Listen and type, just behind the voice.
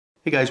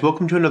Hey guys,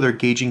 welcome to another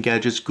Gauging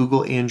Gadgets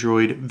Google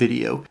Android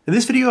video. In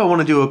this video I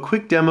want to do a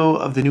quick demo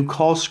of the new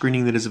call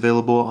screening that is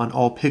available on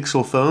all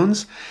Pixel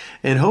phones,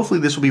 and hopefully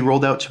this will be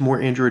rolled out to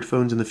more Android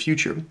phones in the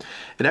future.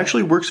 It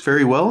actually works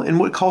very well, and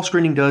what call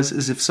screening does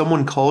is if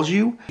someone calls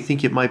you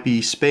think it might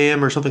be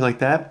spam or something like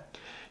that,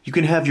 you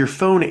can have your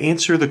phone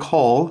answer the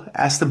call,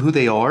 ask them who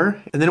they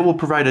are, and then it will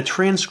provide a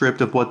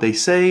transcript of what they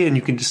say, and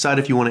you can decide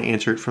if you want to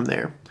answer it from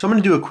there. So I'm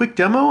going to do a quick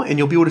demo, and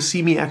you'll be able to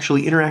see me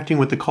actually interacting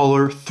with the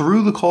caller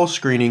through the call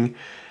screening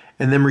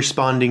and them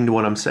responding to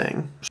what I'm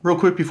saying. Real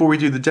quick before we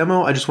do the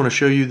demo, I just want to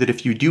show you that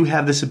if you do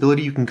have this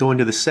ability, you can go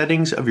into the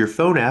settings of your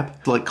phone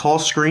app, like call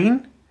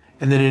screen,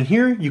 and then in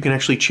here you can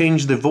actually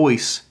change the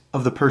voice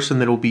of the person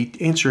that will be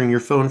answering your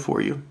phone for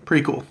you.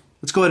 Pretty cool.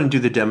 Let's go ahead and do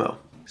the demo.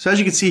 So as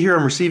you can see here,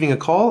 I'm receiving a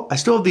call. I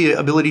still have the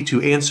ability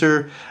to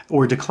answer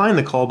or decline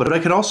the call, but I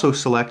can also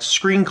select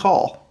screen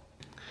call.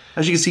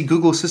 As you can see,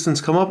 Google Assistant's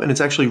come up and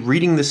it's actually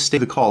reading the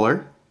state of the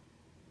caller.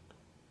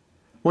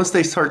 Once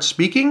they start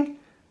speaking,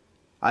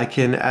 I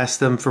can ask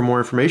them for more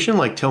information,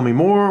 like tell me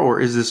more,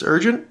 or is this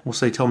urgent? We'll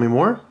say tell me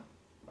more.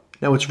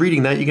 Now it's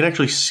reading that. You can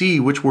actually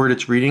see which word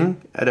it's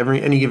reading at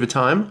any given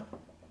time.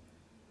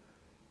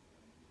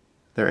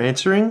 They're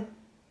answering. And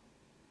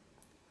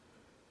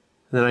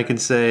then I can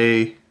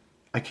say,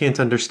 I can't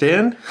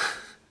understand.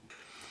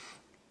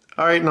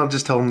 All right, and I'll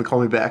just tell them to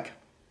call me back.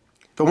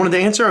 If I wanted to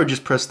answer, I would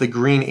just press the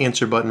green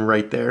answer button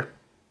right there.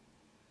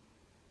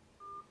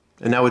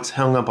 And now it's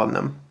hung up on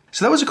them.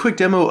 So that was a quick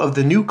demo of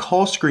the new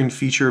call screen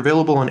feature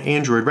available on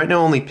Android, right now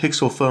only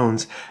Pixel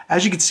phones.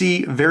 As you can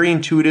see, very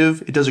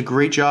intuitive. It does a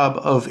great job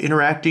of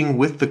interacting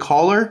with the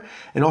caller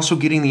and also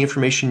getting the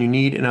information you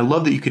need. And I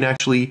love that you can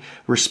actually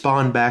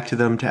respond back to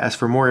them to ask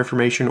for more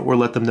information or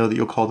let them know that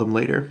you'll call them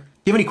later.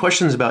 If you have any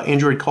questions about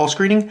Android call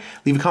screening,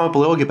 leave a comment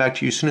below. I'll get back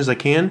to you as soon as I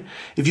can.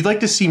 If you'd like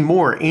to see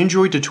more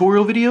Android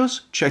tutorial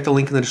videos, check the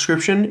link in the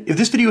description. If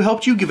this video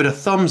helped you, give it a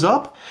thumbs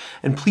up,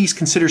 and please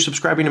consider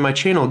subscribing to my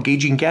channel,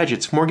 Gauging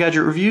Gadgets, more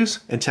gadget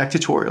reviews and tech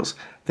tutorials.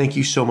 Thank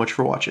you so much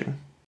for watching.